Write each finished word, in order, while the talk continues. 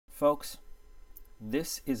Folks,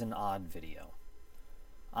 this is an odd video.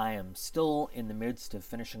 I am still in the midst of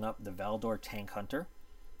finishing up the Valdor Tank Hunter,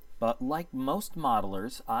 but like most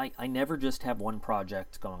modelers, I never just have one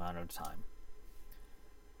project going on at a time.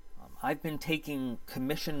 I've been taking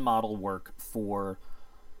commission model work for,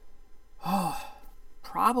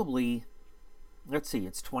 probably, let's see,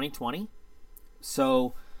 it's 2020.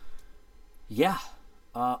 So, yeah,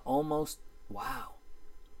 almost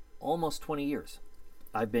 20 years.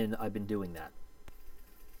 I've been doing that.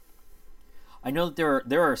 I know that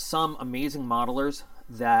there are some amazing modelers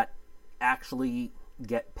that actually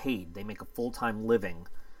get paid. They make a full-time living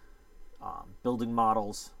building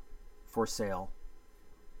models for sale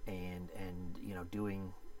and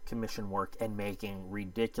doing commission work and making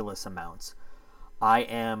ridiculous amounts. I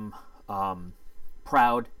am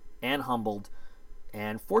proud and humbled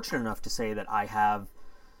and fortunate enough to say that I have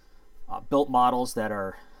built models that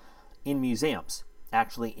are in museums.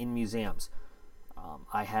 Actually in museums.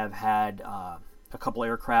 I have had a couple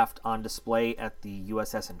aircraft on display at the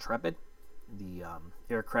USS Intrepid, the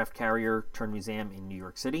aircraft carrier turned museum in New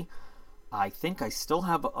York City. I think I still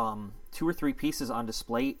have 2 or 3 pieces on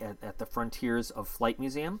display at the Frontiers of Flight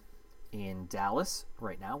Museum in Dallas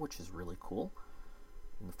right now, which is really cool,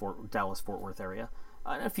 in the Dallas-Fort Worth area,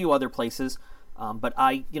 and a few other places. But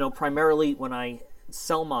I, primarily when I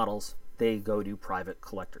sell models, they go to private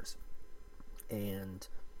collectors. And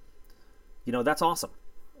that's awesome.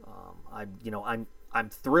 I'm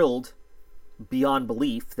thrilled beyond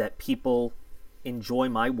belief that people enjoy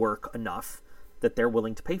my work enough that they're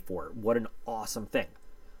willing to pay for it. What an awesome thing.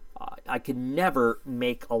 I could never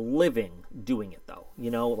make a living doing it though.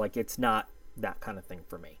 It's not that kind of thing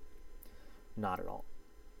for me. Not at all.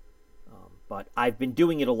 But I've been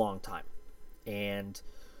doing it a long time. And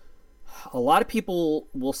a lot of people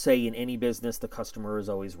will say in any business the customer is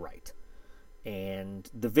always right. And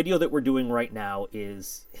the video that we're doing right now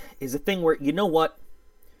is a thing where,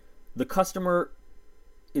 the customer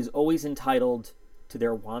is always entitled to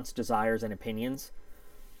their wants, desires, and opinions,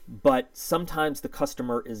 but sometimes the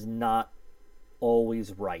customer is not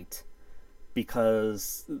always right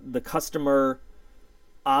because the customer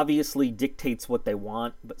obviously dictates what they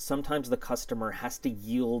want, but sometimes the customer has to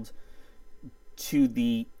yield to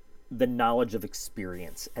the knowledge of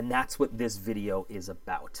experience, and that's what this video is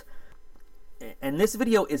about. And this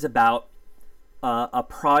video is about a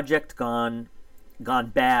project gone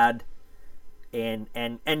bad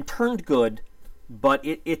and turned good, but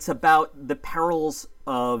it's about the perils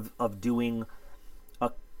of doing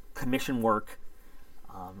a commission work.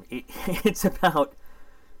 It's about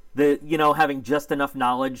having just enough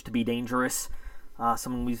knowledge to be dangerous.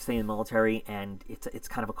 Someone we say in the military, and it's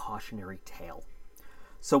kind of a cautionary tale.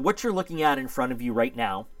 So what you're looking at in front of you right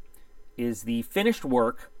now is the finished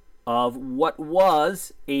work of what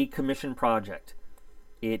was a commission project.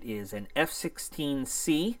 It is an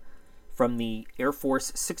F-16C from the Air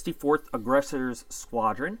Force 64th Aggressors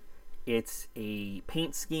Squadron. It's a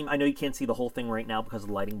paint scheme. I know you can't see the whole thing right now because of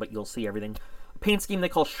the lighting, but you'll see everything. A paint scheme they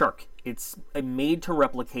call Shark. It's made to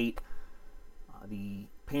replicate the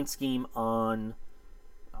paint scheme on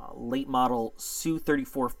late model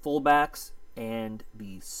Su-34 fullbacks and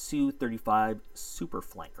the Su-35 Super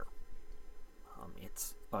Flanker.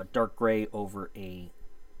 It's dark gray over a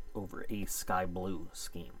sky blue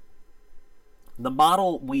scheme. The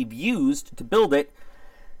model we've used to build it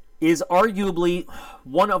is arguably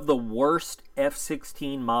one of the worst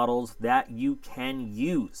F-16 models that you can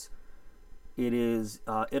use. It is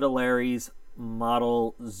Italeri's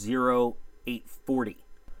model 0840.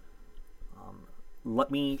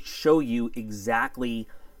 Let me show you exactly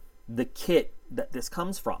the kit that this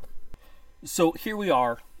comes from. So here we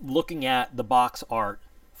are looking at the box art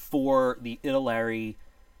for the Italeri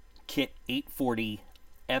Kit 840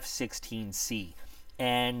 F-16C.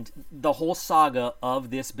 And the whole saga of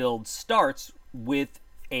this build starts with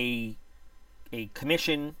a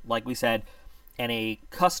commission, like we said, and a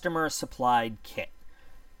customer supplied kit.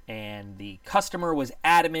 And the customer was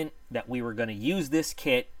adamant that we were going to use this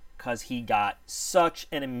kit because he got such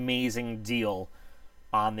an amazing deal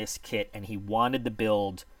on this kit, and he wanted the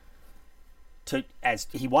build done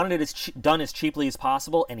as cheaply as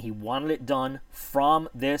possible, and he wanted it done from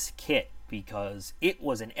this kit because it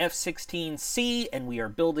was an F-16C and we are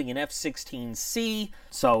building an F-16C.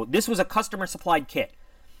 So this was a customer supplied kit,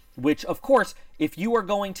 which of course, if you are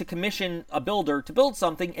going to commission a builder to build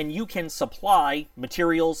something and you can supply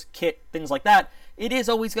materials, kit, things like that, it is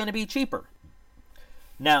always going to be cheaper.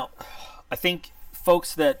 Now, I think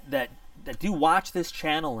folks that do watch this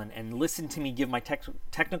channel and listen to me give my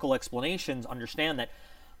technical explanations understand that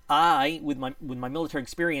with my military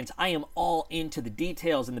experience, I am all into the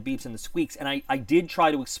details and the beeps and the squeaks, and I did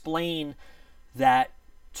try to explain that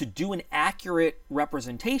to do an accurate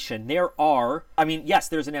representation, yes,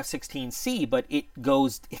 there's an F-16C, but it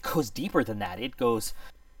goes deeper than that. It goes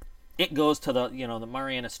to the the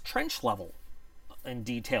Marianas Trench level in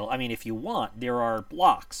detail. I mean, if you want, there are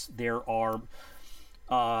blocks, there are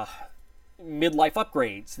midlife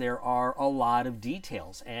upgrades, there are a lot of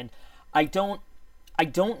details, and I don't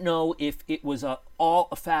know if it was all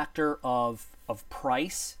a factor of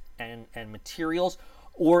price and materials,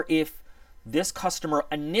 or if this customer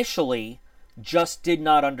initially just did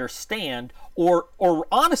not understand, or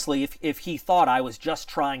honestly, if he thought I was just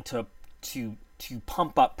trying to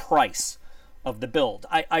pump up price of the build.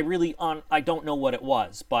 I don't know what it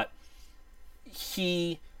was, but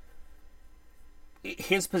his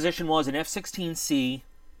position was an F-16C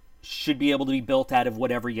should be able to be built out of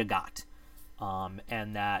whatever you got,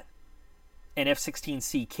 and that an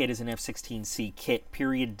F-16C kit is an F-16C kit,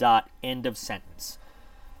 period, dot, end of sentence.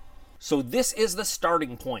 So this is the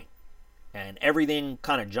starting point, and everything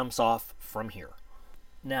kind of jumps off from here.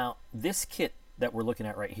 Now, this kit that we're looking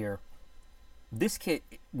at right here, this kit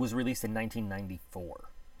was released in 1994.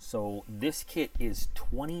 So this kit is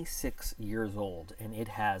 26 years old, and it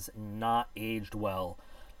has not aged well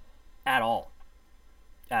at all.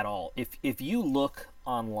 At all. If you look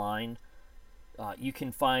online, you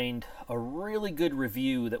can find a really good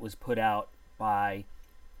review that was put out by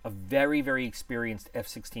a very, very experienced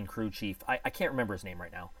F-16 crew chief. I can't remember his name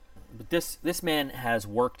right now. But this man has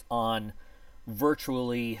worked on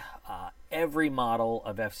virtually every model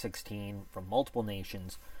of F-16 from multiple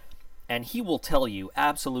nations, and he will tell you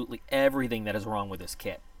absolutely everything that is wrong with this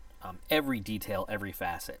kit. Every detail, every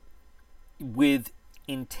facet. With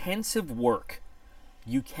intensive work,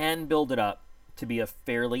 you can build it up to be a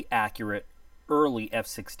fairly accurate early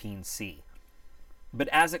F-16C. But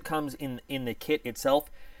as it comes in the kit itself,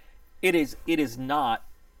 it is not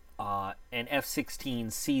an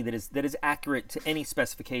F-16C that is accurate to any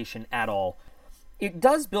specification at all. It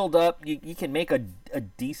does build up. You can make a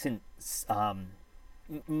decent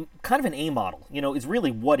kind of an A model. Is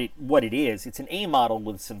really what it is. It's an A model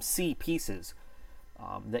with some C pieces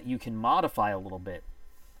that you can modify a little bit.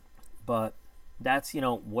 But that's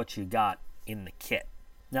what you got in the kit.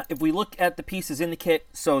 Now, if we look at the pieces in the kit,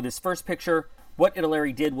 so this first picture, what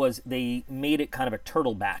Italeri did was they made it kind of a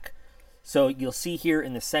turtleback. So you'll see here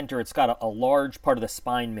in the center, it's got a large part of the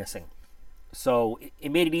spine missing. So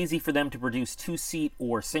it made it easy for them to produce 2-seat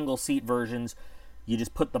or single-seat versions. You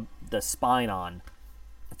just put the spine on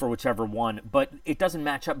for whichever one, but it doesn't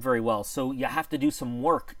match up very well. So you have to do some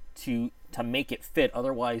work to make it fit.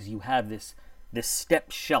 Otherwise, you have this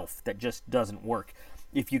step shelf that just doesn't work.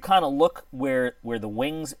 If you kind of look where the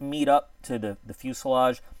wings meet up to the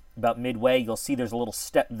fuselage, about midway, you'll see there's a little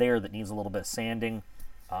step there that needs a little bit of sanding.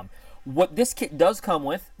 What this kit does come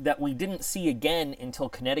with that we didn't see again until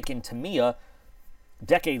Kinetic and Tamiya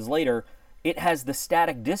decades later, it has the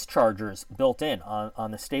static dischargers built in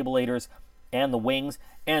on the stabilators and the wings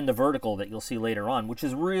and the vertical that you'll see later on, which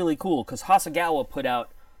is really cool because Hasegawa put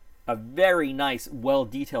out a very nice,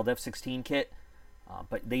 well-detailed F-16 kit,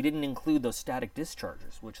 but they didn't include those static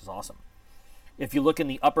dischargers, which is awesome. If you look in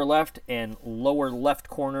the upper left and lower left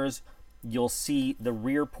corners, you'll see the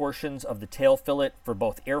rear portions of the tail fillet for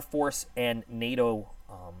both Air Force and NATO,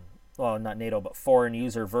 well, not NATO, but foreign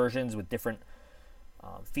user versions with different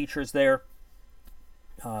features there.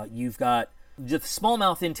 You've got just small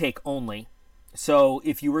mouth intake only. So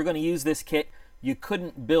if you were going to use this kit, you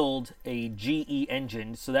couldn't build a GE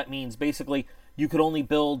engine. So that means basically you could only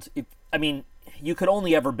build, you could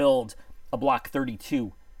only ever build a Block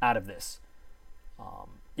 32 out of this.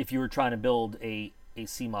 If you were trying to build a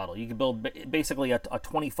C model, you could build basically a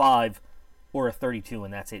 25 or a 32,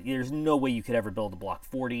 and that's it. There's no way you could ever build a Block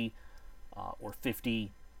 40 or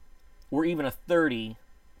 50 or even a 30.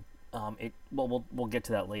 We'll get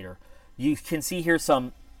to that later. You can see here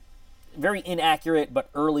some very inaccurate but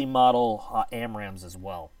early model AMRAAMs as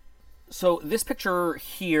well. So this picture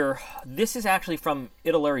here, this is actually from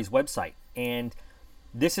Italeri's website, and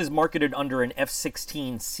this is marketed under an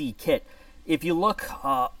F-16C kit. If you look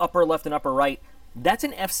upper left and upper right, that's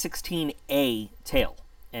an F-16A tail,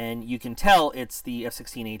 and you can tell it's the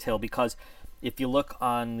F-16A tail because if you look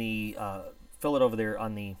on the fillet over there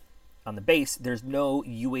on the base, there's no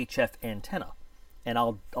UHF antenna, and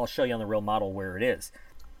I'll show you on the real model where it is.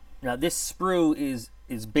 Now this sprue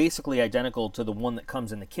is basically identical to the one that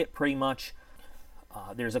comes in the kit pretty much.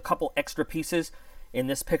 There's a couple extra pieces in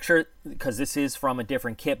this picture because this is from a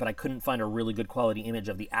different kit, but I couldn't find a really good quality image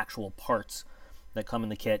of the actual parts that come in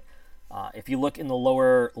the kit. If you look in the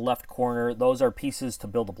lower left corner, those are pieces to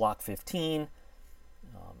build a Block 15.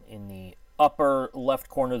 In the upper left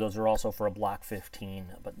corner, those are also for a Block 15.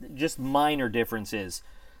 But just minor differences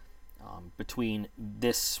between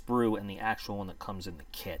this sprue and the actual one that comes in the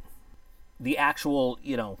kit. The actual,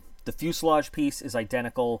 the fuselage piece is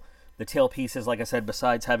identical. The tail piece is, like I said,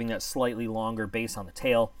 besides having that slightly longer base on the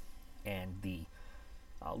tail, and the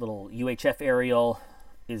little UHF aerial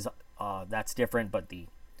is that's different, but the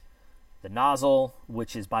nozzle,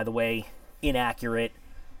 which is, by the way, inaccurate.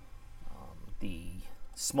 The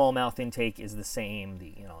small mouth intake is the same.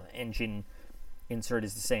 The engine insert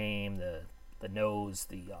is the same. The nose,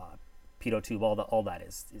 the pitot tube, all that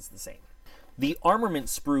is the same. The armament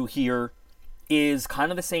sprue here is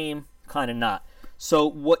kind of the same, kind of not. So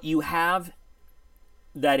what you have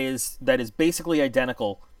that is basically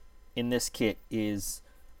identical in this kit is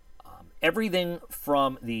everything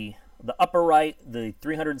from the upper right, the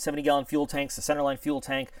 370-gallon fuel tanks, the centerline fuel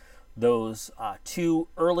tank, those two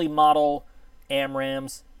early model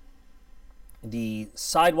AMRAAMs, the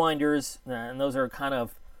sidewinders, and those are kind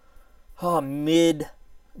of mid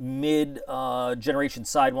generation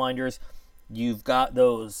sidewinders. You've got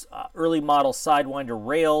those early model sidewinder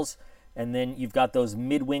rails, and then you've got those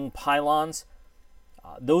mid-wing pylons.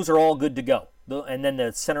 Those are all good to go. And then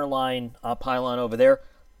the centerline pylon over there,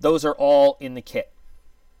 those are all in the kit.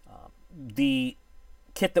 The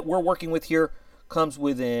kit that we're working with here comes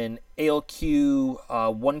with an ALQ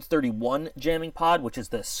 131 jamming pod, which is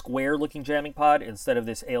the square-looking jamming pod instead of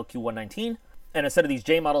this ALQ 119. And instead of these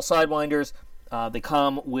J-model sidewinders, they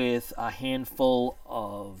come with a handful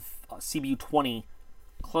of CBU-20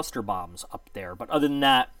 cluster bombs up there. But other than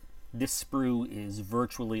that, this sprue is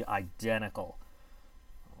virtually identical.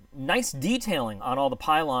 Nice detailing on all the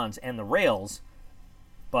pylons and the rails,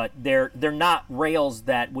 but they're not rails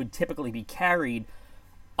that would typically be carried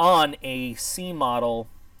on a C model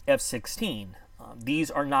F-16. These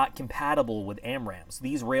are not compatible with AMRAAMs.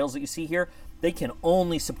 These rails that you see here, they can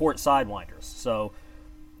only support sidewinders. So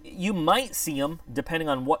you might see them depending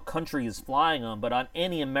on what country is flying them, but on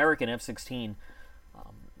any American F-16,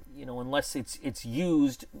 unless it's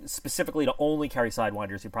used specifically to only carry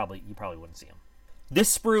sidewinders, you probably wouldn't see them.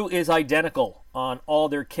 This sprue is identical on all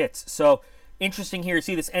their kits. So interesting here, you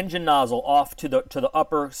see this engine nozzle off to the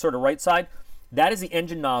upper sort of right side. That is the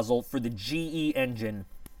engine nozzle for the GE engine.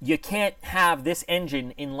 You can't have this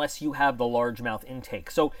engine unless you have the large mouth intake.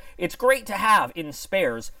 So it's great to have in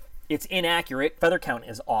spares. It's inaccurate. Feather count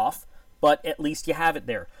is off, but at least you have it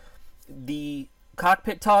there. The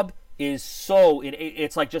cockpit tub is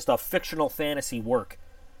it's like just a fictional fantasy work.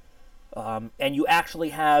 And you actually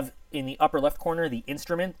have in the upper left corner the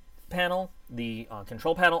instrument panel, the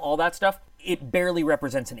control panel, all that stuff. It barely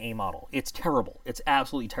represents an A model. It's terrible. It's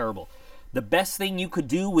absolutely terrible. The best thing you could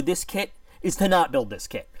do with this kit is to not build this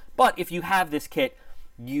kit. But if you have this kit,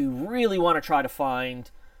 you really want to try to find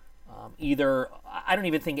either, I don't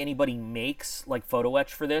even think anybody makes like photo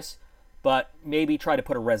etch for this, but maybe try to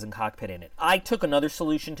put a resin cockpit in it. I took another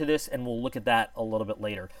solution to this, and we'll look at that a little bit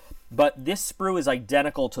later. But this sprue is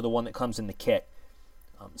identical to the one that comes in the kit.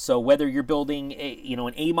 So whether you're building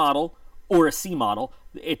an A model or a C model,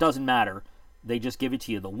 it doesn't matter. They just give it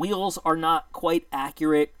to you. The wheels are not quite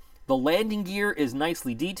accurate. The landing gear is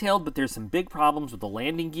nicely detailed, but there's some big problems with the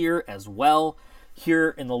landing gear as well.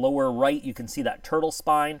 Here in the lower right, you can see that turtle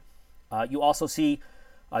spine. You also see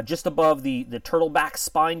just above the turtle back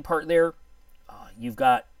spine part there, you've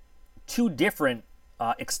got two different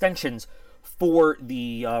extensions for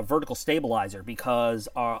the vertical stabilizer, because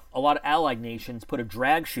a lot of allied nations put a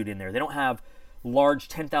drag chute in there. They don't have large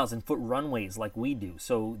 10,000-foot runways like we do,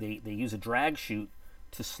 so they use a drag chute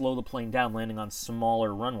to slow the plane down, landing on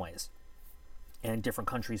smaller runways. And different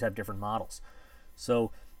countries have different models.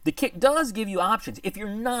 So the kit does give you options. If you're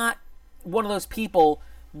not one of those people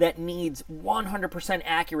that needs 100%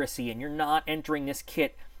 accuracy and you're not entering this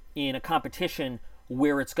kit in a competition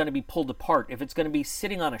where it's going to be pulled apart, if it's going to be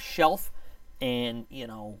sitting on a shelf and,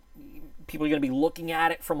 people are going to be looking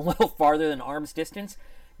at it from a little farther than arm's distance,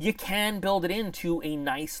 you can build it into a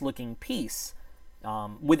nice looking piece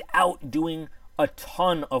without doing a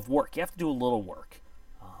ton of work. You have to do a little work.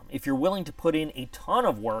 If you're willing to put in a ton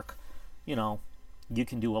of work, you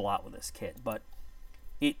can do a lot with this kit, but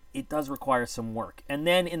it does require some work. And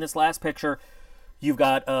then in this last picture, you've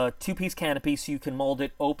got a two-piece canopy, so you can mold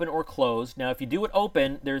it open or closed. Now, if you do it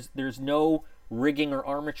open, there's no rigging or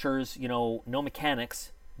armatures, no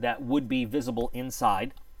mechanics that would be visible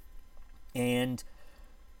inside. And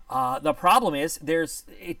the problem is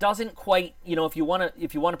it doesn't quite, if you want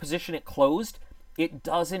to position it closed, it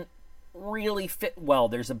doesn't really fit well.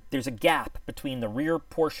 There's a gap between the rear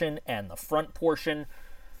portion and the front portion.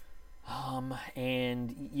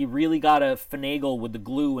 And you really gotta finagle with the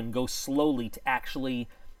glue and go slowly to actually,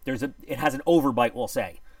 it has an overbite, we'll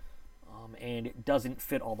say. And it doesn't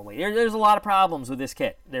fit all the way. There's a lot of problems with this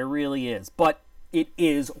kit. There really is. But it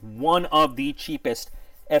is one of the cheapest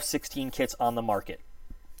F-16 kits on the market.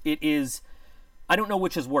 It is, I don't know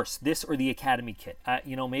which is worse, this or the Academy kit.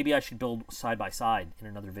 Maybe I should build side by side in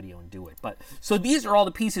another video and do it. But so these are all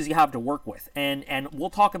the pieces you have to work with. And we'll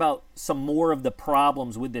talk about some more of the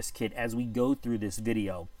problems with this kit as we go through this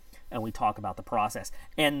video and we talk about the process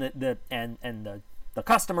and the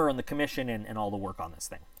customer and the commission and all the work on this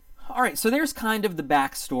thing. All right, so there's kind of the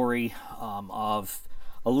backstory of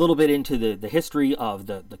a little bit into the history of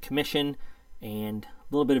the commission and a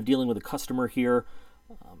little bit of dealing with the customer here.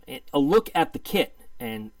 A look at the kit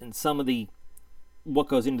and some of what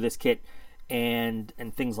goes into this kit and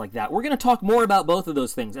things like that. We're going to talk more about both of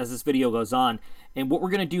those things as this video goes on. And what we're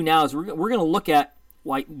going to do now is we're going to look at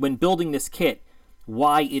why, when building this kit,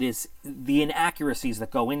 why it is the inaccuracies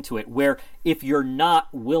that go into it, where if you're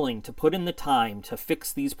not willing to put in the time to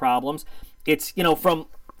fix these problems, it's, from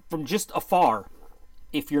just afar,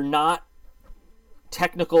 if you're not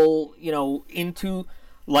technical, into,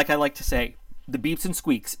 like I like to say, the beeps and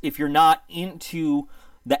squeaks, if you're not into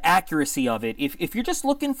the accuracy of it, if you're just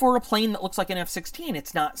looking for a plane that looks like an F-16,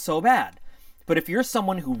 it's not so bad. But if you're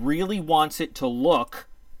someone who really wants it to look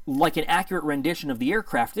like an accurate rendition of the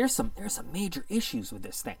aircraft, there's some major issues with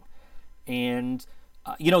this thing. And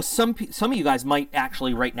some of you guys might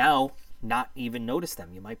actually right now not even notice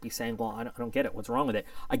them. You might be saying, well, I don't get it, what's wrong with it?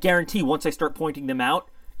 I guarantee once I start pointing them out,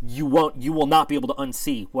 you will not be able to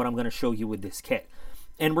unsee what I'm going to show you with this kit.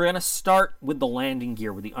 And we're going to start with the landing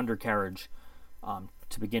gear, with the undercarriage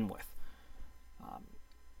to begin with.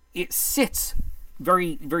 It sits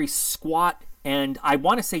very, very squat, and I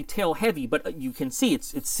want to say tail heavy, but you can see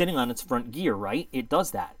it's sitting on its front gear, right? It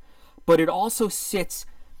does that. But it also sits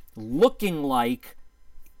looking like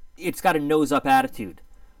it's got a nose-up attitude,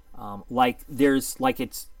 like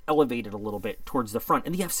it's elevated a little bit towards the front,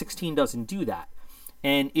 and the F-16 doesn't do that.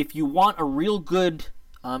 And if you want a real good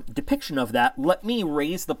depiction of that, let me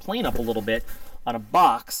raise the plane up a little bit on a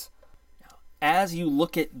box. As you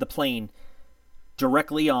look at the plane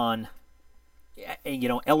directly on,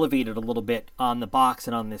 elevated a little bit on the box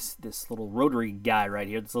and on this little rotary guy right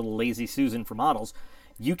here, this little Lazy Susan for models,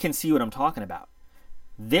 you can see what I'm talking about.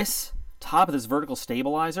 This top of this vertical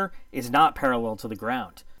stabilizer is not parallel to the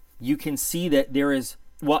ground. You can see that there is,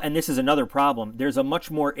 and this is another problem, there's a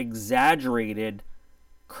much more exaggerated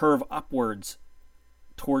curve upwards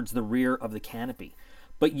towards the rear of the canopy.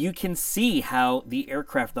 But you can see how the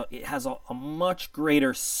aircraft, it has a much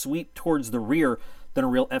greater sweep towards the rear than a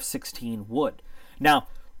real F-16 would. Now,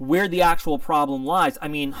 where the actual problem lies,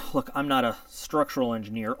 look, I'm not a structural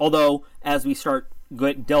engineer, although as we start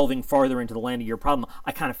delving farther into the landing gear problem,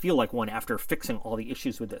 I kind of feel like one after fixing all the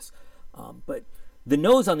issues with this. But the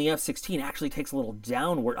nose on the F-16 actually takes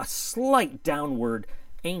a slight downward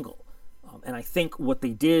angle. And I think what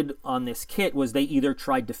they did on this kit was they either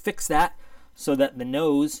tried to fix that so that the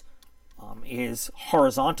nose is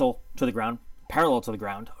horizontal to the ground, parallel to the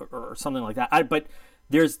ground, or something like that. But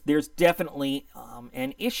there's definitely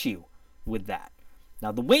an issue with that.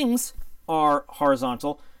 Now, the wings are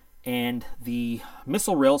horizontal, and the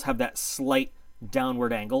missile rails have that slight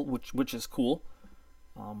downward angle, which is cool.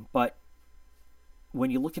 But when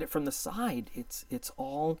you look at it from the side,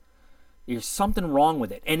 there's something wrong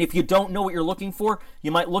with it. And if you don't know what you're looking for,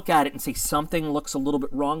 you might look at it and say, something looks a little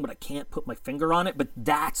bit wrong, but I can't put my finger on it. But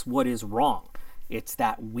that's what is wrong. It's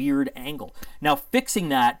that weird angle. Now, fixing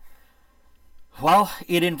that, well,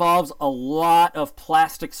 it involves a lot of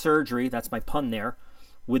plastic surgery. That's my pun there,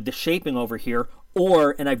 with the shaping over here.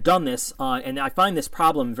 And I've done this, and I find this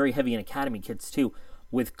problem very heavy in Academy kits too,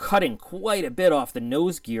 with cutting quite a bit off the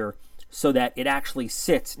nose gear so that it actually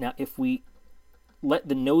sits. Now, if we let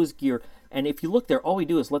the nose gear, and if you look there, all we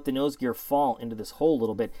do is let the nose gear fall into this hole a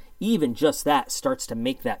little bit. Even just that starts to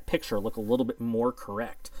make that picture look a little bit more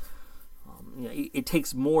correct. It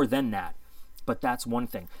takes more than that, but that's one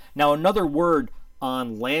thing. Now, another word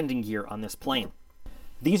on landing gear on this plane.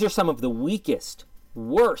 These are some of the weakest,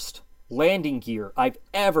 worst landing gear I've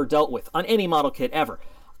ever dealt with on any model kit ever.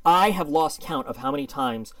 I have lost count of how many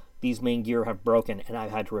times these main gear have broken and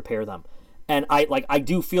I've had to repair them. And I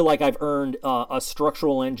do feel like I've earned a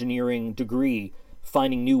structural engineering degree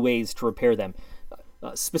finding new ways to repair them.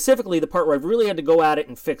 Specifically, the part where I've really had to go at it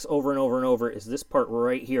and fix over and over and over is this part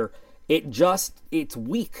right here. It's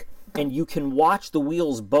weak, and you can watch the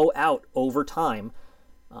wheels bow out over time.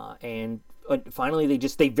 And finally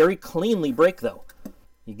they very cleanly break, though.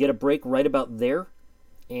 You get a break right about there,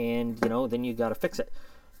 and then you got to fix it.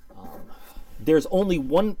 There's only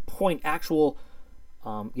one point, actual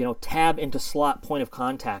tab into slot point of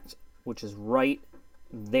contact, which is right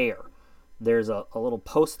there. There's a little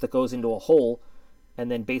post that goes into a hole, and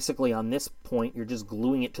then basically on this point you're just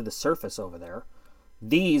gluing it to the surface over there.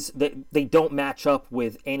 These they don't match up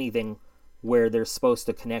with anything where they're supposed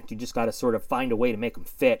to connect. You just got to sort of find a way to make them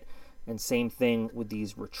fit. And same thing with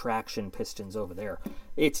these retraction pistons over there.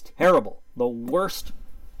 It's terrible. The worst,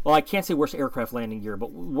 well, I can't say worst aircraft landing gear,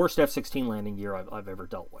 but worst F-16 landing gear I've ever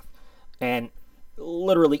dealt with. And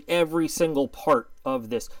literally every single part of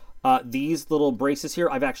this, these little braces here,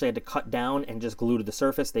 I've actually had to cut down and just glue to the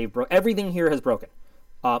surface. Everything here has broken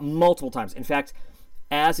multiple times. In fact,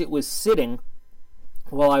 as it was sitting,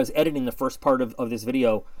 while I was editing the first part of this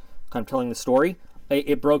video, kind of telling the story,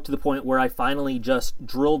 it broke to the point where I finally just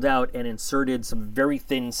drilled out and inserted some very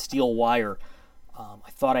thin steel wire. I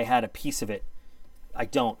thought I had a piece of it. I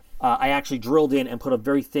don't. I actually drilled in and put a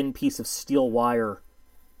very thin piece of steel wire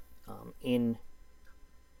in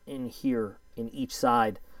here in each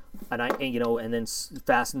side, and then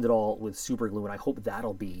fastened it all with super glue. And I hope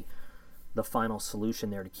that'll be the final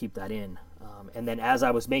solution there to keep that in. And then as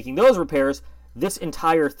I was making those repairs, this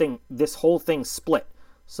whole thing split.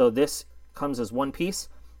 So this comes as one piece.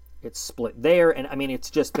 It's split there, and I mean it's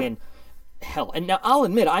just been hell. And now I'll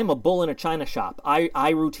admit I'm a bull in a china shop. I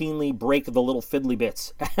routinely break the little fiddly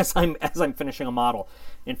bits as I'm finishing a model.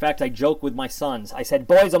 In fact, I joke with my sons. I said,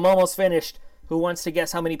 "Boys, I'm almost finished. Who wants to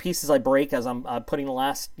guess how many pieces I break as I'm putting the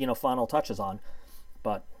last final touches on?"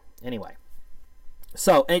 But anyway,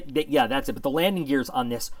 so yeah, that's it. But the landing gears on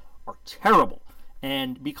this are terrible,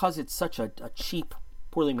 and because it's such a cheap,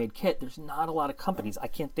 poorly made kit, there's not a lot of companies. I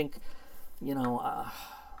can't think.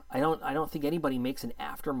 I don't think anybody makes an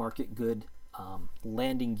aftermarket good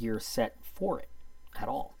landing gear set for it at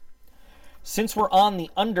all. Since we're on the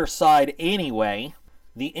underside anyway,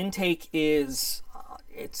 the intake is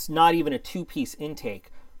it's not even a two-piece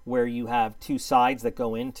intake where you have two sides that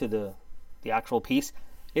go into the actual piece.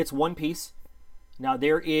 It's one piece. Now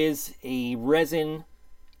there is a resin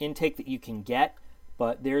intake that you can get,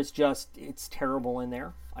 but it's terrible in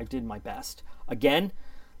there. I did my best. Again,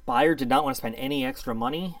 buyer did not want to spend any extra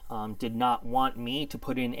money, did not want me to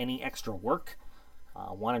put in any extra work,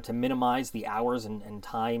 wanted to minimize the hours and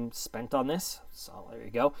time spent on this. So there you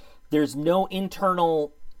go. There's no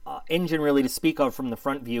internal engine really to speak of from the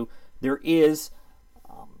front view. There's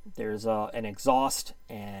an exhaust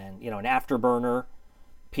and an afterburner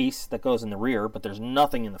piece that goes in the rear, but there's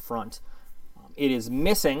nothing in the front. It is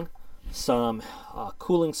missing some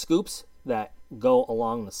cooling scoops that go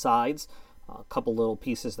along the sides. A couple little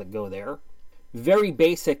pieces that go there. Very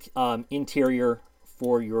basic interior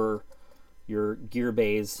for your gear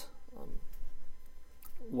bays,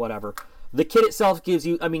 whatever. The kit itself gives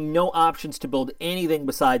you, no options to build anything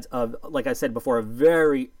besides, like I said before, a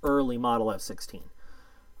very early model F-16.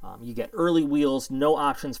 You get early wheels, no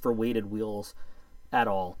options for weighted wheels at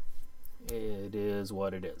all. It is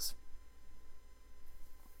what it is.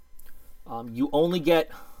 You only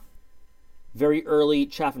get very early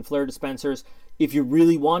chaff and flare dispensers. If you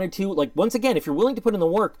really wanted to, once again, if you're willing to put in the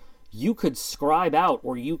work, you could scribe out,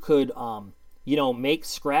 or you could, make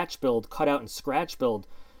scratch build, cut out and scratch build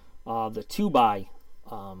the 2x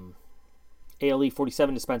ALE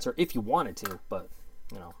 47 dispenser if you wanted to, but,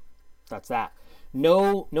 that's that.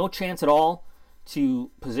 No chance at all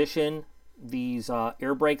to position these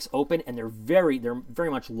air brakes open, and they're very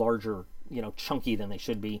much larger, chunky than they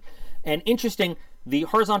should be. And interesting, the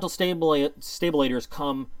horizontal stabilators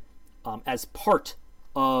come as part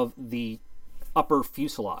of the upper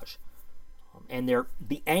fuselage, and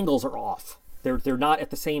the angles are off. They're not at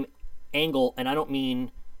the same angle, and I don't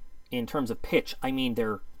mean in terms of pitch. I mean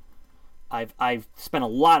I've spent a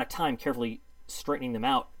lot of time carefully straightening them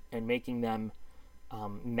out and making them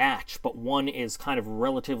match, but one is kind of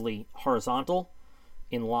relatively horizontal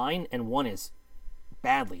in line, and one is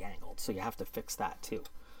badly angled, so you have to fix that too.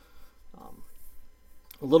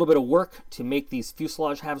 A little bit of work to make these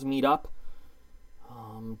fuselage halves meet up.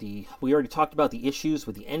 We already talked about the issues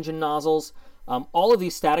with the engine nozzles. All of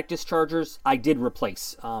these static dischargers I did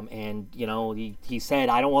replace, and he said,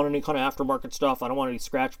 I don't want any kind of aftermarket stuff, I don't want any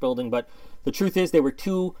scratch building, but the truth is they were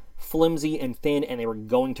too flimsy and thin, and they were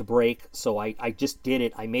going to break, so I just did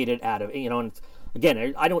it. I made it out of, and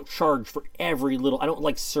again, I don't charge for every little, I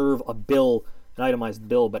don't serve a bill, an itemized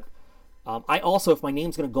bill, but I also, if my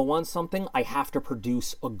name's going to go on something, I have to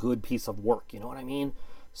produce a good piece of work, you know what I mean?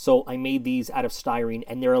 So I made these out of styrene,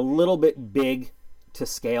 and they're a little bit big to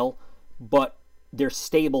scale, but they're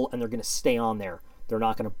stable and they're going to stay on there. They're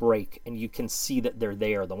not going to break, and you can see that they're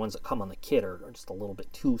there. The ones that come on the kit are just a little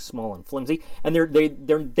bit too small and flimsy, and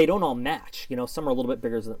they don't all match. You know, some are a little bit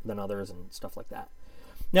bigger than others and stuff like that.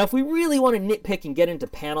 Now, if we really want to nitpick and get into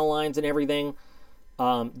panel lines and everything,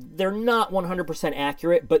 they're not 100%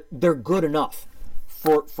 accurate, but they're good enough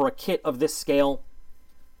for a kit of this scale.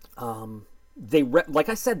 Like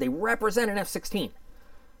I said, they represent an F-16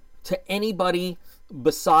 to anybody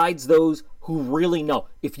besides those who really know.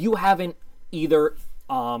 If you haven't either,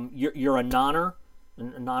 you're a nonner. A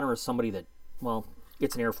nonner is somebody that, well,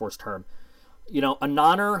 it's an Air Force term. You know, a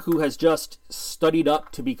nonner who has just studied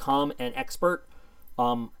up to become an expert,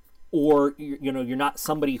 or you know, you're not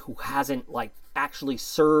somebody who hasn't like actually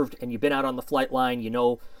served and you've been out on the flight line. You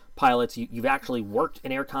know, pilots. You've actually worked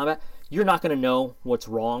in air combat. You're not going to know what's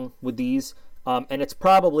wrong with these, and it's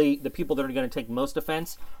probably the people that are going to take most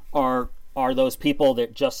offense are those people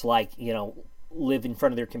that just like, you know, live in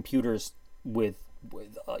front of their computers with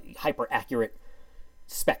hyper accurate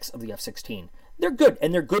specs of the F-16. They're good,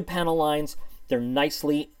 and they're good panel lines. They're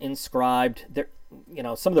nicely inscribed. They're, you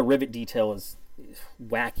know, some of the rivet detail is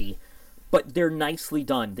wacky, but they're nicely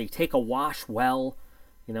done. They take a wash well,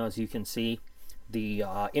 you know, as you can see. The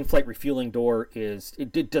in-flight refueling door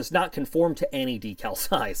it does not conform to any decal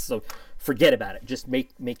size, so forget about it. Just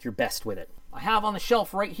make your best with it. I have on the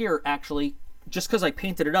shelf right here, actually, just because I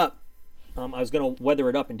painted it up, I was going to weather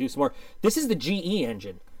it up and do some more. This is the GE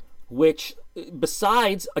engine, which,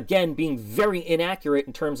 besides, again, being very inaccurate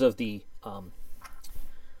in terms of the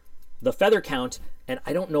feather count, and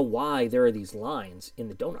I don't know why there are these lines in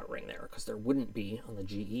the donut ring there, because there wouldn't be on the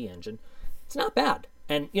GE engine. It's not bad.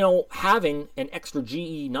 And, you know, having an extra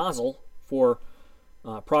GE nozzle for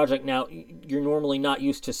project, now, you're normally not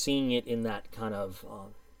used to seeing it in that kind of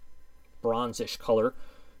bronzish color.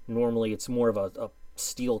 Normally it's more of a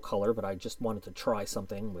steel color, but I just wanted to try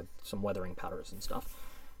something with some weathering powders and stuff.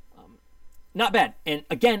 Not bad. And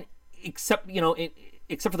again, except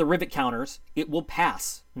for the rivet counters, it will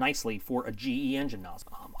pass nicely for a GE engine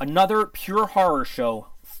nozzle. Another pure horror show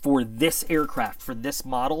for this aircraft, for this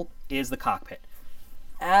model, is the cockpit.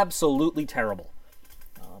 Absolutely terrible.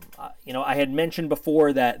 You know, I had mentioned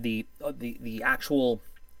before that the actual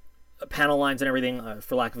panel lines and everything,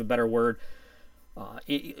 for lack of a better word,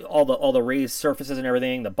 all the raised surfaces and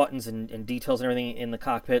everything, the buttons and details and everything in the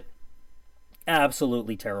cockpit,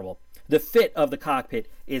 absolutely terrible. The fit of the cockpit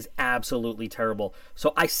is absolutely terrible.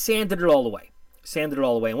 So I sanded it all away.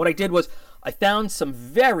 And what I did was I found some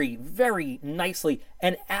very, very nicely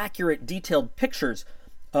and accurate detailed pictures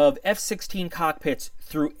of F-16 cockpits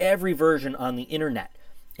through every version on the internet.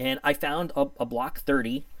 And I found a Block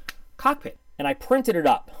 30 cockpit. And I printed it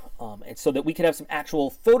up and so that we could have some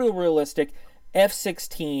actual photorealistic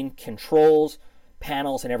F-16 controls,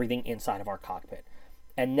 panels, and everything inside of our cockpit.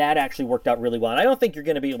 And that actually worked out really well. And I don't think you're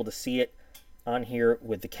going to be able to see it on here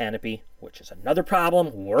with the canopy, which is another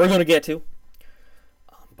problem we're going to get to.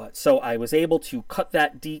 But so I was able to cut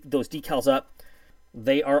those decals up.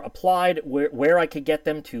 They are applied where I could get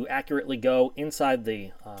them to accurately go inside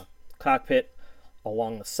the cockpit,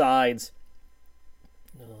 along the sides,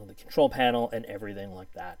 the control panel, and everything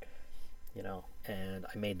like that. You know, and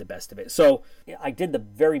I made the best of it. So I did the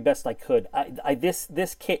very best I could.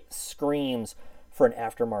 This kit screams for an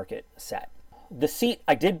aftermarket set. The seat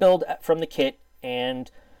I did build from the kit,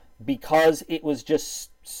 and because it was just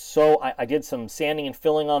so, I did some sanding and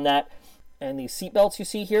filling on that. And these seat belts you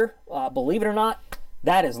see here, believe it or not,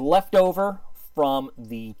 that is left over from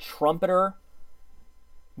the Trumpeter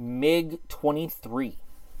MiG-23.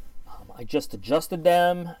 I just adjusted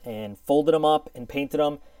them and folded them up and painted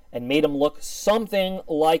them and made them look something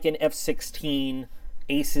like an F-16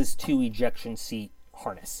 ACES 2 ejection seat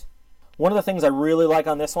harness. One of the things I really like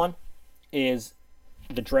on this one is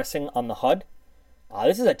the dressing on the HUD.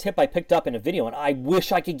 This is a tip I picked up in a video, and I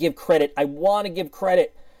wish I could give credit. I want to give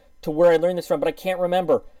credit to where I learned this from, but I can't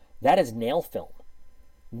remember. That is nail film.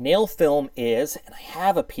 Nail film is, and I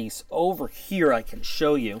have a piece over here I can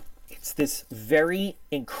show you. It's this very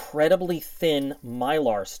incredibly thin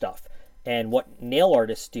Mylar stuff. And what nail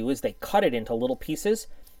artists do is they cut it into little pieces.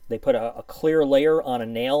 They put a clear layer on a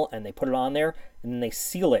nail, and they put it on there, and then they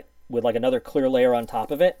seal it with like another clear layer on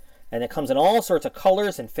top of it. And it comes in all sorts of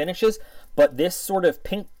colors and finishes. But this sort of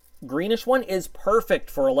pink greenish one is perfect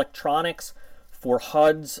for electronics, for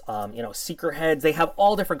HUDs, seeker heads. They have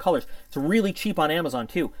all different colors. It's really cheap on Amazon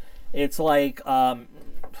too. It's like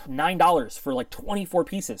 $9 for like 24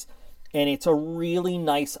 pieces. And it's a really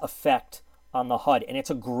nice effect on the HUD. And it's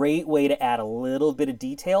a great way to add a little bit of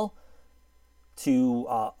detail to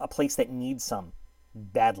a place that needs some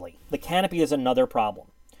badly. The canopy is another problem.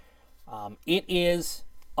 It is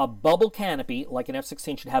a bubble canopy like an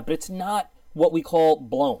F-16 should have, but it's not what we call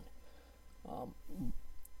blown.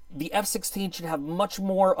 The F-16 should have much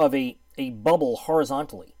more of a bubble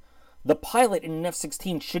horizontally. The pilot in an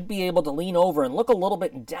F-16 should be able to lean over and look a little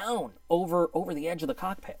bit down over the edge of the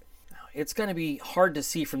cockpit. Now, it's going to be hard to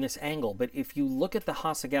see from this angle, but if you look at the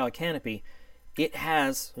Hasegawa canopy, it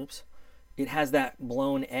has that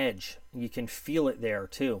blown edge. You can feel it there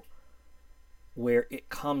too, where it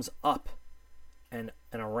comes up and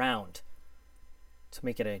around to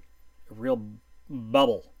make it a real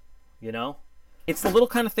bubble, you know? It's the little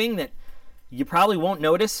kind of thing that you probably won't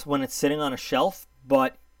notice when it's sitting on a shelf,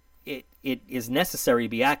 but it is necessary to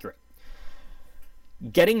be accurate.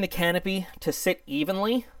 Getting the canopy to sit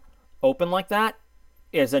evenly, open like that,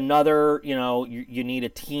 is another, you need a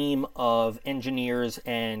team of engineers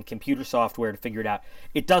and computer software to figure it out.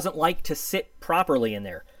 It doesn't like to sit properly in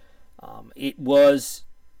there. It was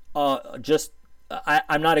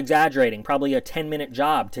I'm not exaggerating, probably a 10-minute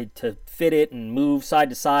job to fit it and move side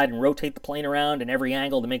to side and rotate the plane around in every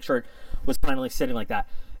angle to make sure it was finally sitting like that.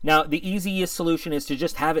 Now, the easiest solution is to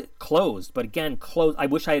just have it closed. But again, closed. I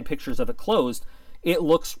wish I had pictures of it closed. It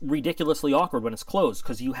looks ridiculously awkward when it's closed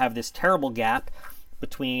because you have this terrible gap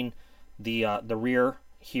between the rear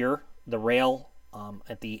here, the rail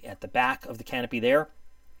at the back of the canopy there,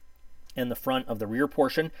 and the front of the rear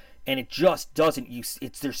portion, and it just doesn't use.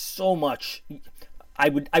 There's so much. I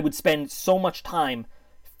would spend so much time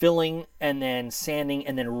filling and then sanding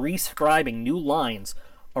and then rescribing new lines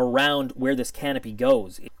around where this canopy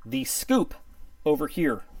goes. The scoop over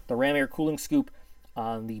here, the ram air cooling scoop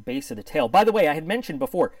on the base of the tail. By the way, I had mentioned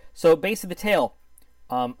before, so base of the tail,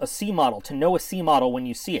 a C model, to know a C model when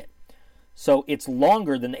you see it. So it's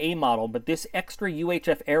longer than the A model, but this extra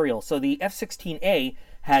UHF aerial, so the F-16A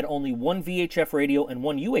had only one VHF radio and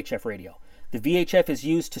one UHF radio. The VHF is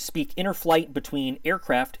used to speak interflight between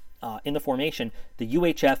aircraft in the formation. The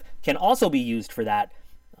UHF can also be used for that,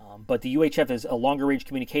 but the UHF is a longer range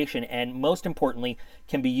communication, and most importantly,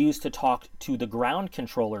 can be used to talk to the ground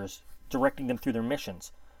controllers, directing them through their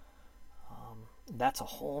missions. That's a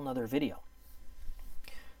whole nother video.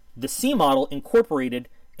 The C model incorporated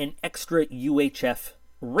an extra UHF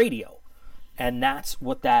radio, and that's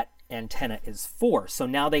what that antenna is for. So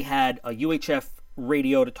now they had a UHF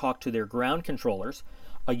radio to talk to their ground controllers,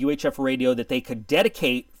 a UHF radio that they could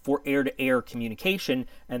dedicate for air-to-air communication,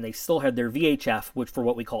 and they still had their VHF, which for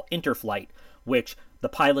what we call interflight, which the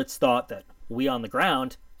pilots thought that we on the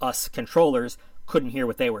ground, us controllers, couldn't hear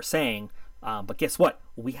what they were saying. But guess what?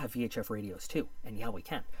 We have VHF radios too, and yeah, we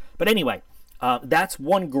can. But anyway, that's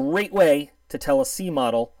one great way to tell a C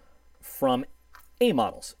model from A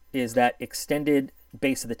models, is that extended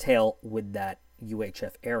base of the tail with that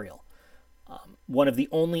UHF aerial. One of the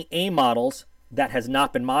only A models that has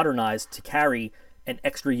not been modernized to carry an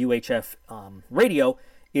extra UHF radio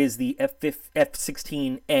is the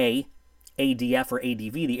F-16A ADF or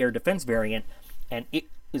ADV, the air defense variant, and it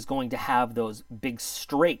is going to have those big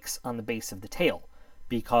strakes on the base of the tail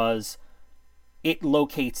because it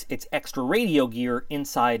locates its extra radio gear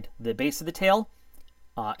inside the base of the tail,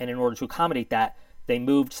 and in order to accommodate that, they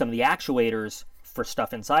moved some of the actuators for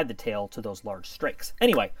stuff inside the tail to those large strakes.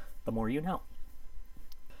 Anyway, the more you know.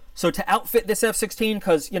 So to outfit this F-16,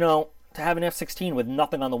 because, to have an F-16 with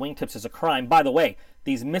nothing on the wingtips is a crime. By the way,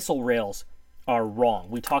 these missile rails are wrong.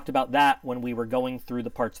 We talked about that when we were going through the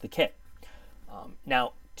parts of the kit.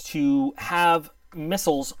 Now, to have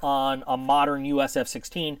missiles on a modern US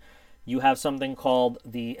F-16, you have something called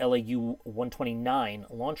the LAU-129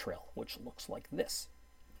 launch rail, which looks like this.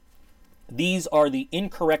 These are the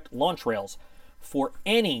incorrect launch rails for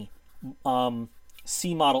any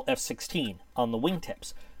C model F-16 on the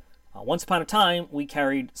wingtips. Once upon a time, we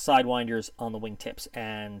carried sidewinders on the wingtips,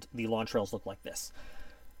 and the launch rails look like this.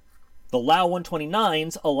 The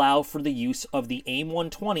LAU-129s allow for the use of the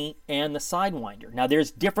AIM-120 and the sidewinder. Now, there's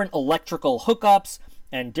different electrical hookups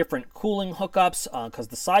and different cooling hookups because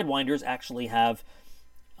the sidewinders actually have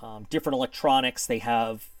different electronics. They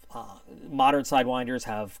have modern sidewinders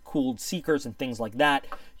have cooled seekers and things like that.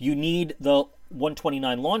 You need the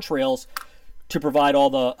 129 launch rails to provide all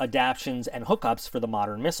the adaptions and hookups for the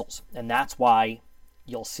modern missiles. And that's why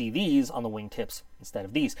you'll see these on the wingtips instead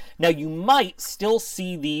of these. Now, you might still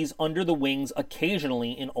see these under the wings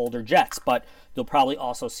occasionally in older jets, but you'll probably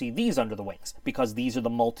also see these under the wings because these are the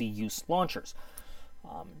multi-use launchers.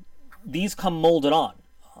 These come molded on.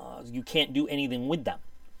 You can't do anything with them.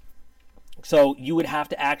 So you would have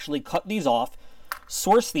to actually cut these off,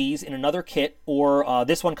 source these in another kit, or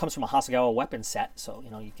this one comes from a Hasegawa weapons set, so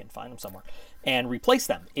you can find them somewhere, and replace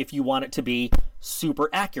them if you want it to be super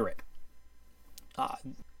accurate.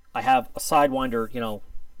 I have a Sidewinder,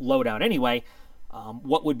 loadout anyway.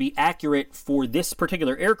 What would be accurate for this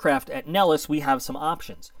particular aircraft at Nellis, we have some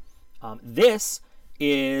options. This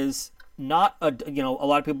is not a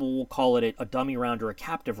lot of people will call it a dummy round or a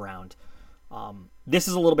captive round. This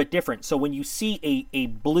is a little bit different. So when you see a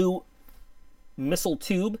blue missile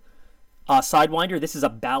tube Sidewinder, this is a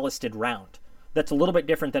ballasted round. That's a little bit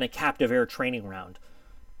different than a captive air training round.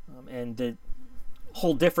 And the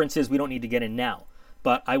whole difference is we don't need to get in now.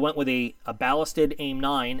 But I went with a ballasted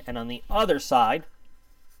AIM-9, and on the other side,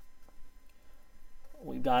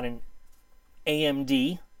 we've got an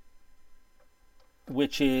AMD,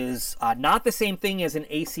 which is not the same thing as an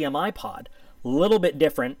ACMI pod. A little bit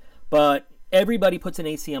different, but everybody puts an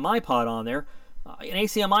ACMI pod on there. An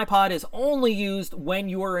ACMI pod is only used when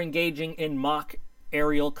you are engaging in mock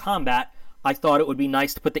aerial combat. I thought it would be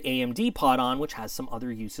nice to put the AMD pod on, which has some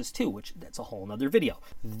other uses too, which that's a whole nother video.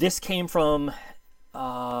 This came from,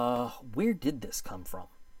 where did this come from?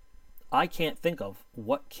 I can't think of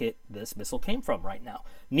what kit this missile came from right now.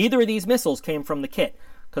 Neither of these missiles came from the kit,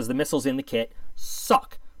 because the missiles in the kit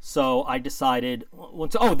suck. So I decided,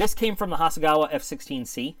 this came from the Hasegawa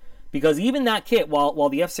F-16C, because even that kit, while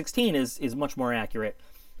the F-16 is much more accurate,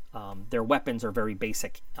 their weapons are very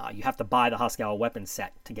basic. You have to buy the Hasegawa weapon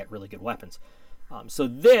set to get really good weapons. So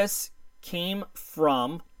this came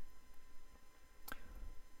from...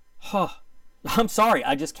 I'm sorry,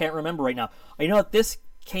 I just can't remember right now. You know what? This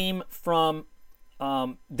came from...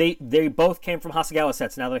 They both came from Hasegawa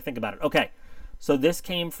sets, now that I think about it. Okay, so this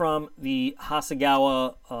came from the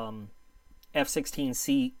Hasegawa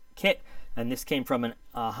F-16C kit, and this came from an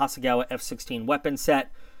Hasegawa F-16 weapon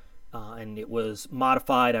set. And it was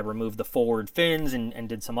modified. I removed the forward fins and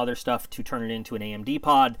did some other stuff to turn it into an AMD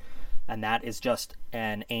pod. And that is just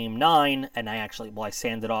an AIM-9. And I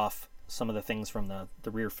sanded off some of the things from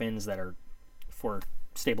the rear fins that are for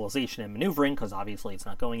stabilization and maneuvering, because obviously it's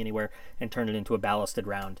not going anywhere, and turned it into a ballasted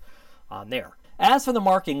round on there. As for the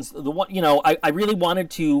markings, I really wanted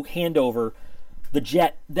to hand over the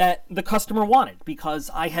jet that the customer wanted, because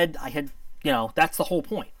I had that's the whole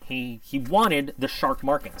point. He wanted the shark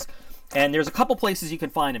markings. And there's a couple places you can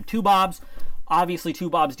find them. Two Bob's. Obviously, Two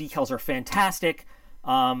Bob's decals are fantastic.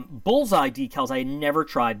 Bullseye decals I had never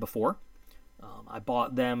tried before. I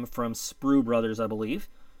bought them from Sprue Brothers, I believe.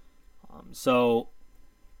 So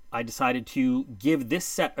I decided to give this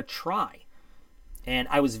set a try. And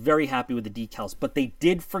I was very happy with the decals. But they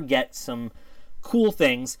did forget some cool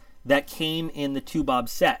things that came in the Two Bob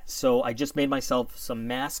set. So I just made myself some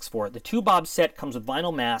masks for it. The Two Bob set comes with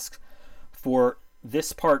vinyl masks for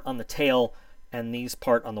this part on the tail and these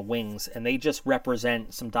part on the wings, and they just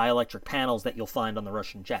represent some dielectric panels that you'll find on the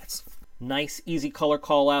Russian jets. Nice, easy color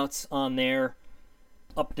callouts on there.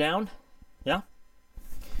 Up, down, yeah.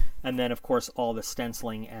 And then, of course, all the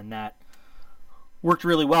stenciling, and that worked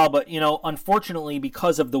really well. But, unfortunately,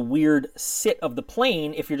 because of the weird sit of the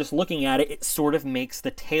plane, if you're just looking at it, it sort of makes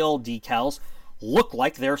the tail decals look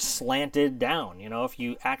like they're slanted down. If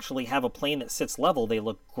you actually have a plane that sits level, they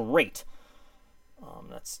look great.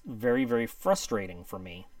 That's very, very frustrating for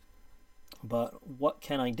me. But what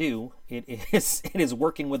can I do? It is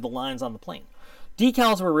working with the lines on the plane.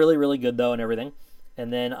 Decals were really, really good, though, and everything.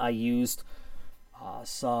 And then I used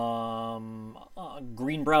some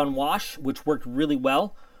green-brown wash, which worked really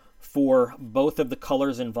well for both of the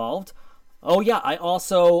colors involved. Oh, yeah, I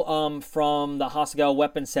also, from the Hasegawa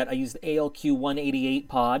weapon set, I used the ALQ 188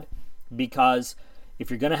 pod, because if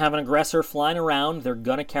you're going to have an aggressor flying around, they're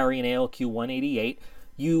going to carry an ALQ 188.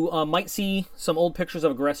 You might see some old pictures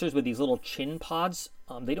of aggressors with these little chin pods.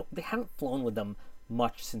 They haven't flown with them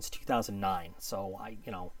much since 2009, so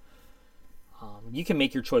you can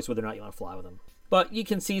make your choice whether or not you want to fly with them. But you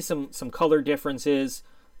can see some color differences.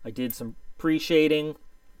 I did some pre-shading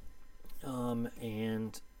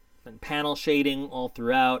and panel shading all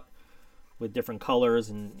throughout with different colors,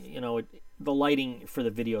 and the lighting for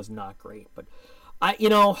the video is not great, but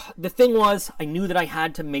the thing was, I knew that I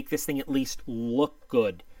had to make this thing at least look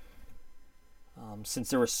good, since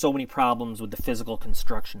there were so many problems with the physical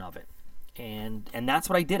construction of it. And that's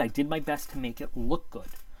what I did. I did my best to make it look good.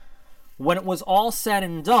 When it was all said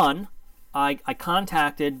and done, I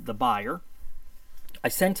contacted the buyer. I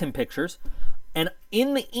sent him pictures. And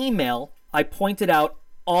in the email, I pointed out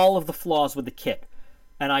all of the flaws with the kit.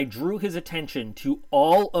 And I drew his attention to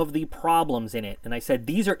all of the problems in it. And I said,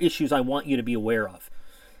 these are issues I want you to be aware of.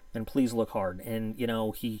 And please look hard. And,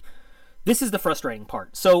 this is the frustrating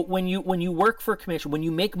part. So when you work for a commission, when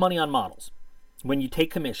you make money on models, when you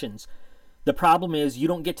take commissions, the problem is you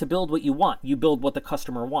don't get to build what you want. You build what the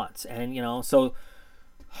customer wants. And, so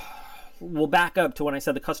we'll back up to when I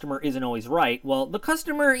said the customer isn't always right. Well, the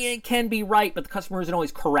customer can be right, but the customer isn't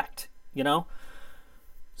always correct, you know?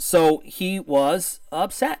 So he was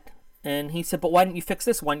upset. And he said, but why didn't you fix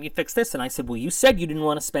this? Why didn't you fix this? And I said, well, you said you didn't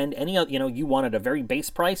want to spend any, you wanted a very base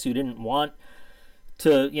price. You didn't want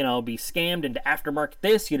to, be scammed into aftermarket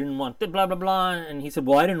this. You didn't want blah, blah, blah. And he said,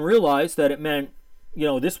 well, I didn't realize that it meant,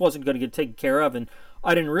 this wasn't going to get taken care of. And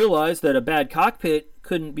I didn't realize that a bad cockpit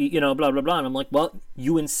couldn't be, blah, blah, blah. And I'm like, well,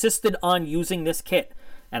 you insisted on using this kit.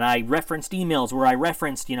 And I referenced emails where I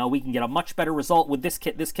referenced, we can get a much better result with this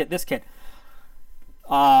kit, this kit, this kit.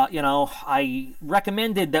 I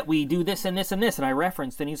recommended that we do this and this and this, and I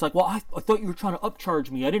referenced, and he's like, well, I thought you were trying to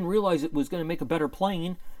upcharge me. I didn't realize it was going to make a better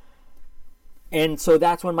plane. And so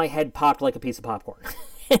that's when my head popped like a piece of popcorn.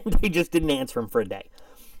 And I just didn't answer him for a day.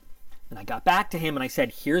 And I got back to him and I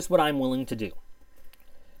said, here's what I'm willing to do.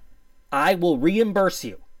 I will reimburse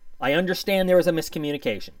you. I understand there was a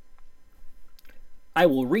miscommunication. I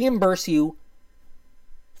will reimburse you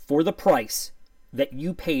for the price that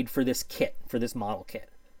you paid for this kit, for this model kit.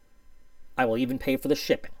 I will even pay for the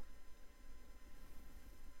shipping.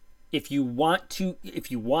 If you want to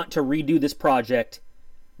redo this project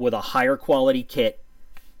with a higher quality kit,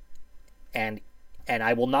 and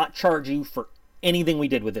I will not charge you for anything we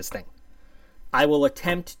did with this thing. I will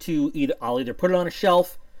attempt to I'll either put it on a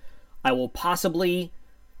shelf, I will possibly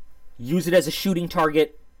use it as a shooting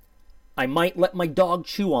target, I might let my dog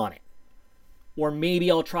chew on it. Or maybe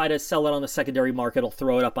I'll try to sell it on the secondary market. I'll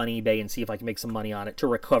throw it up on eBay and see if I can make some money on it to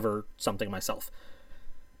recover something myself.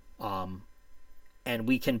 And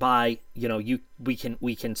we can buy,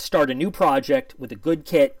 we can start a new project with a good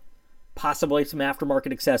kit, possibly some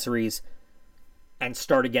aftermarket accessories, and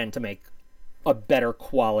start again to make a better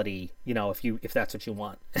quality, if that's what you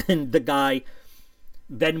want. And the guy,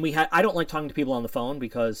 then I don't like talking to people on the phone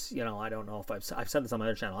because, I don't know if I've said this on my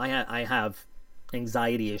other channel. I have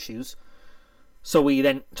anxiety issues. So we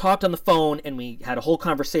then talked on the phone and we had a whole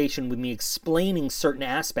conversation with me explaining certain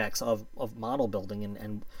aspects of model building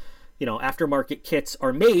and aftermarket kits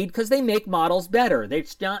are made because they make models better. They're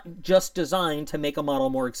not just designed to make a model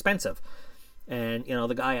more expensive. And,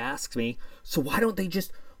 the guy asks me, so why don't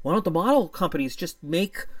the model companies just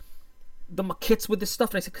make the kits with this stuff?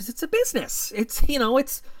 And I said, because it's a business. It's, think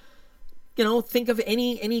of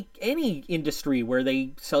any industry where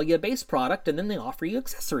they sell you a base product and then they offer you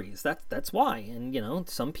accessories. That's why. And,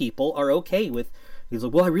 some people are okay with, he's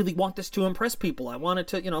like, well, I really want this to impress people. I want it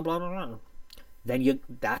to, blah, blah, blah. Then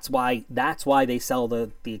that's why they sell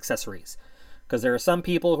the accessories. Because there are some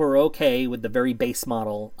people who are okay with the very base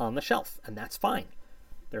model on the shelf, and that's fine.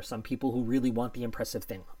 There are some people who really want the impressive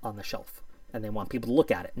thing on the shelf, and they want people to look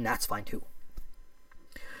at it, and that's fine too.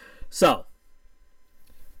 So,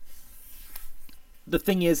 the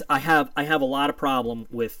thing is, I have a lot of problem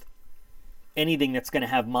with anything that's going to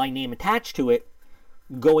have my name attached to it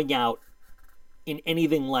going out in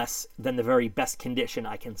anything less than the very best condition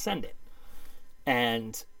I can send it.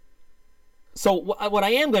 And so what I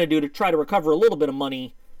am going to do to try to recover a little bit of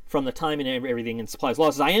money from the time and everything and supplies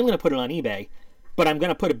losses, I am going to put it on eBay, but I'm going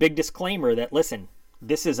to put a big disclaimer that, listen,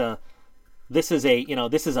 this is a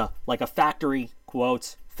like a factory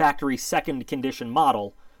quotes, factory second condition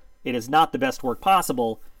model. It is not the best work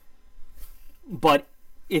possible, but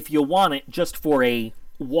if you want it just for a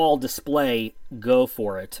wall display, go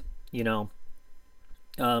for it,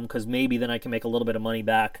 because maybe then I can make a little bit of money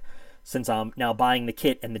back since I'm now buying the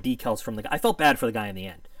kit and the decals from the guy. I felt bad for the guy in the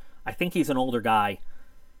end. I think he's an older guy.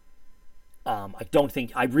 I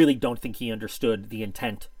really don't think he understood the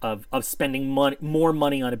intent of spending more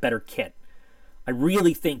money on a better kit. I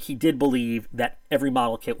really think he did believe that every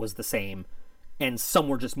model kit was the same, and some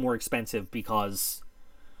were just more expensive because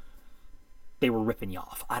they were ripping you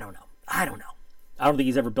off. I don't know. I don't think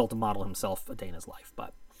he's ever built a model himself a day in his life.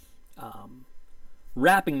 But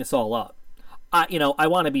wrapping this all up, I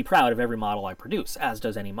want to be proud of every model I produce, as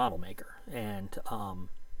does any model maker. And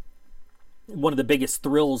one of the biggest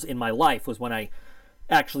thrills in my life was when I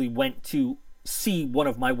actually went to see one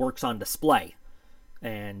of my works on display.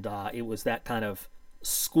 And it was that kind of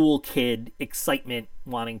school kid excitement,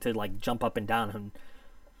 wanting to like jump up and down and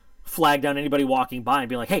flag down anybody walking by and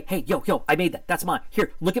be like, hey, yo, I made that. That's mine.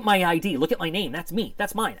 Here, look at my ID. Look at my name. That's me.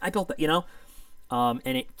 That's mine. I built that,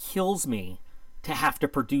 And it kills me to have to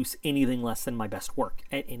produce anything less than my best work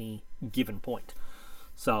at any given point.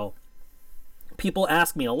 So people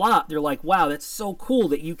ask me a lot. They're like, wow, that's so cool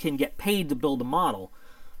that you can get paid to build a model.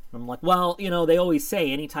 And I'm like, well, they always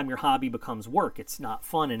say anytime your hobby becomes work, it's not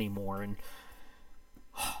fun anymore. And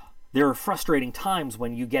there are frustrating times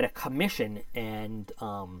when you get a commission and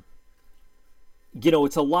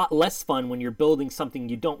it's a lot less fun when you're building something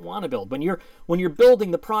you don't want to build. When you're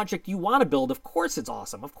building the project you want to build, of course it's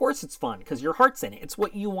awesome. Of course it's fun because your heart's in it. It's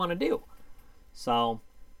what you want to do. So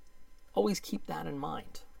always keep that in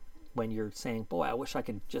mind when you're saying, boy, I wish I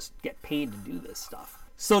could just get paid to do this stuff.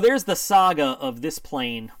 So there's the saga of this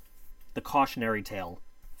plane, the cautionary tale.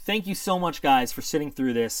 Thank you so much, guys, for sitting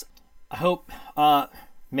through this. I hope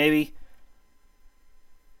maybe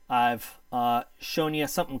I've shown you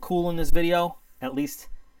something cool in this video. At least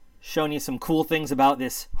shown you some cool things about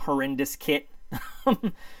this horrendous kit.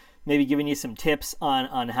 Maybe giving you some tips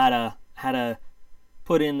on how to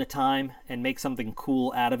put in the time and make something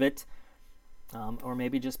cool out of it. Or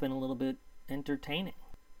maybe just been a little bit entertaining.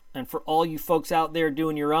 And for all you folks out there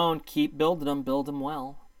doing your own, keep building them, build them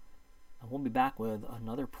well. And we'll be back with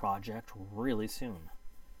another project really soon.